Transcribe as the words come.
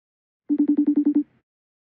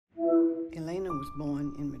Elena was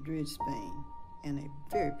born in Madrid, Spain, and a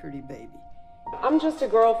very pretty baby. I'm just a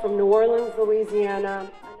girl from New Orleans, Louisiana.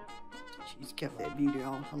 She's kept that beauty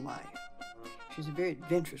all her life. She's a very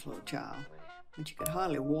adventurous little child. When she could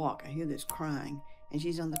hardly walk, I hear this crying, and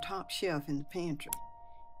she's on the top shelf in the pantry.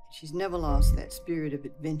 She's never lost that spirit of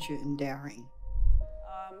adventure and daring.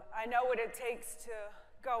 I know what it takes to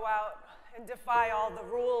go out and defy all the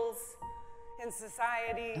rules in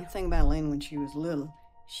society. The thing about Elena when she was little,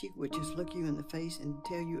 she would just look you in the face and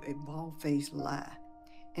tell you a bald-faced lie.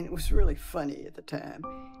 And it was really funny at the time.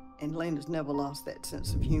 And Elena's never lost that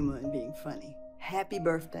sense of humor and being funny. Happy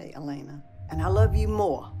birthday, Elena. And I love you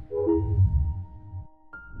more.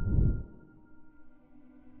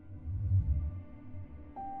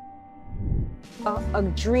 A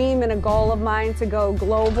dream and a goal of mine to go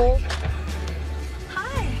global.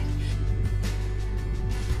 Hi.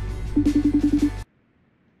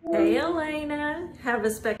 Hey, Elena. Have a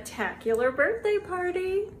spectacular birthday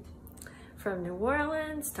party. From New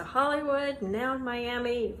Orleans to Hollywood, now in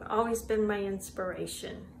Miami, you've always been my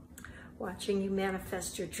inspiration. Watching you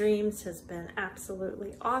manifest your dreams has been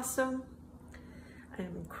absolutely awesome. I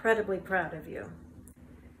am incredibly proud of you.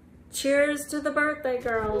 Cheers to the birthday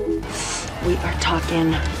girl. We are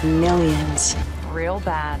talking millions. Real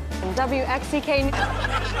bad. WXCK.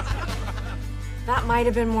 That might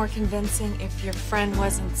have been more convincing if your friend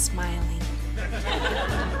wasn't smiling.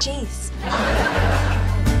 Jeez.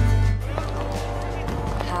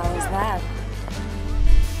 How was that?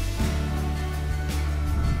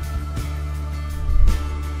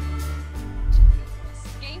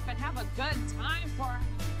 Escape and have a good time for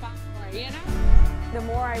you know? The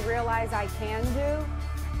more I realize I can do,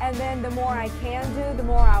 and then the more I can do, the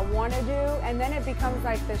more I want to do, and then it becomes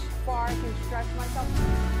like this far I can stretch myself.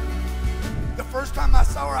 The first time I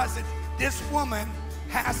saw her, I said, this woman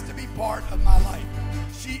has to be part of my life.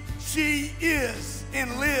 She is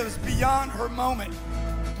and lives beyond her moment.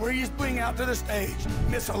 Please bring out to the stage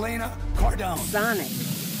Miss Elena Cardone. Exotic.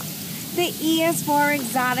 The E is for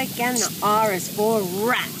exotic and the R is for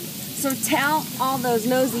rap. So tell all those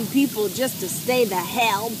nosy people just to stay the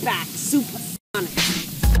hell back. Supersonic.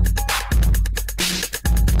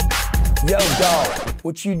 Yo, dog,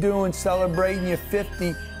 what you doing celebrating your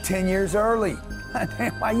 50 10 years early?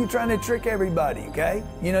 Why are you trying to trick everybody, okay?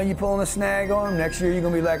 You know, you pulling a snag on them. Next year, you're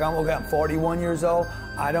going to be like, I'm 41 years old.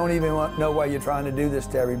 I don't even know why you're trying to do this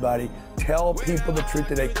to everybody. Tell people the truth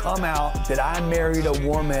today. Come out that I married a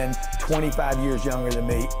woman 25 years younger than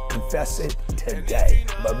me. Confess it today.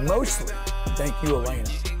 But mostly, thank you, Elena,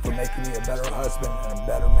 for making me a better husband and a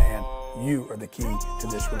better man. You are the key to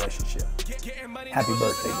this relationship. Happy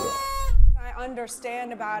birthday, girl. I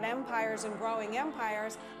understand about empires and growing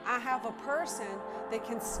empires. I have a person that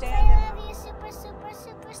can stand in. I love you super, super,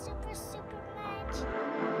 super, super, super much.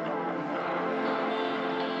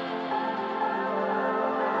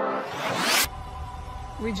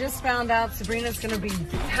 We just found out Sabrina's going to be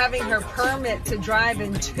having her permit to drive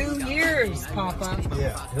in 2 years, Papa.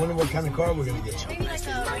 Yeah, I wonder what kind of car we're going to get you. Maybe like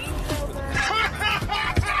a Range Rover.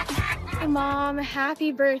 Hey, Mom,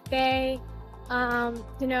 happy birthday.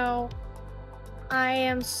 You know, I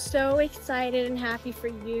am so excited and happy for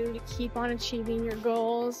you to keep on achieving your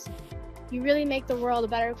goals. You really make the world a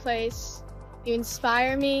better place. You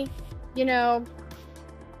inspire me. You know,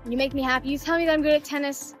 you make me happy. You tell me that I'm good at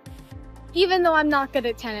tennis, even though I'm not good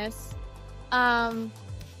at tennis. I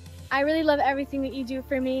really love everything that you do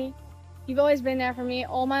for me. You've always been there for me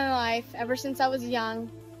all my life, ever since I was young,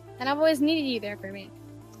 and I've always needed you there for me.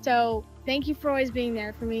 So thank you for always being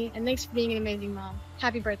there for me, and thanks for being an amazing mom.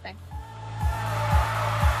 Happy birthday.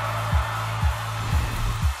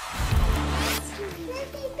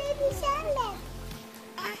 Baby Charlotte.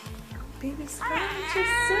 Baby Scarlett's your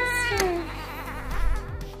sister.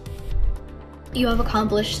 You have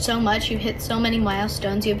accomplished so much. You've hit so many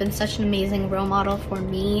milestones. You've been such an amazing role model for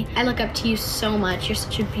me. I look up to you so much. You're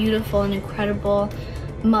such a beautiful and incredible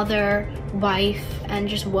mother, wife, and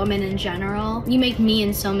just woman in general. You make me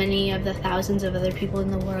and so many of the thousands of other people in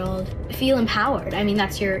the world feel empowered. I mean,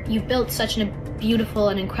 you've built such a beautiful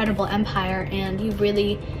and incredible empire, and you've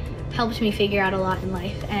really helped me figure out a lot in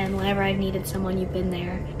life. And whenever I've needed someone, you've been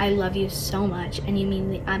there. I love you so much, and you mean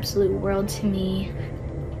the absolute world to me.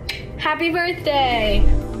 Happy birthday!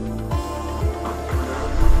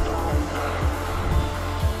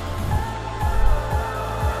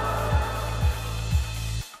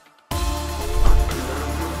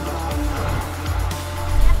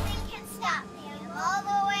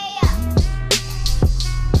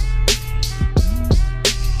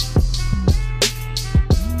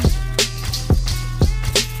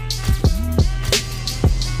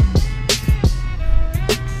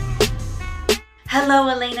 Hello,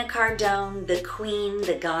 Elena Cardone, the queen,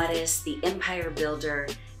 the goddess, the empire builder.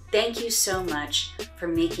 Thank you so much for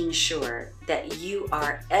making sure that you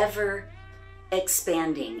are ever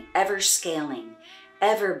expanding, ever scaling,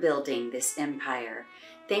 ever building this empire.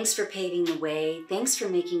 Thanks for paving the way. Thanks for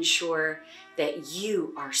making sure that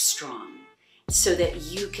you are strong so that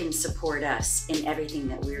you can support us in everything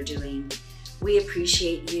that we're doing. We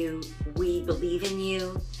appreciate you. We believe in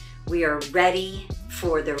you. We are ready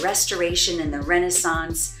for the restoration and the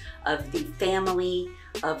renaissance of the family,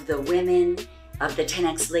 of the women, of the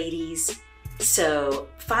 10X ladies. So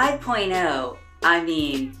 5.0, I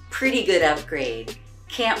mean, pretty good upgrade.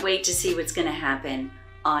 Can't wait to see what's gonna happen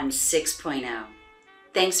on 6.0.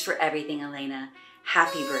 Thanks for everything, Elena.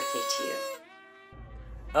 Happy birthday to you.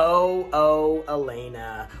 Oh,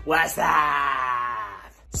 Elena, what's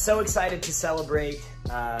that? So excited to celebrate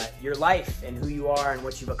your life and who you are and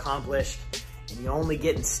what you've accomplished. And you're only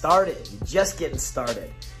getting started, you're just getting started.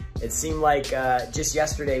 It seemed like just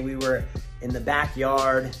yesterday we were in the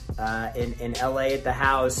backyard in LA at the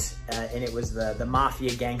house, and it was the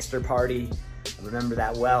Mafia gangster party. I remember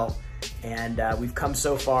that well. And we've come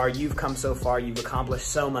so far, you've come so far, you've accomplished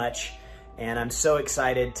so much. And I'm so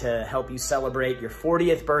excited to help you celebrate your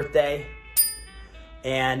 40th birthday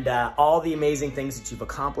and all the amazing things that you've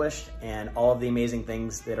accomplished and all of the amazing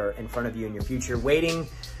things that are in front of you in your future, waiting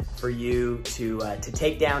for you to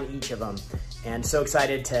take down each of them. And so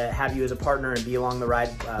excited to have you as a partner and be along the ride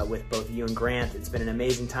with both you and Grant. It's been an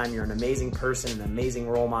amazing time. You're an amazing person, an amazing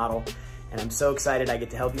role model. And I'm so excited I get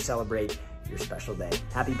to help you celebrate your special day.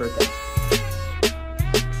 Happy birthday.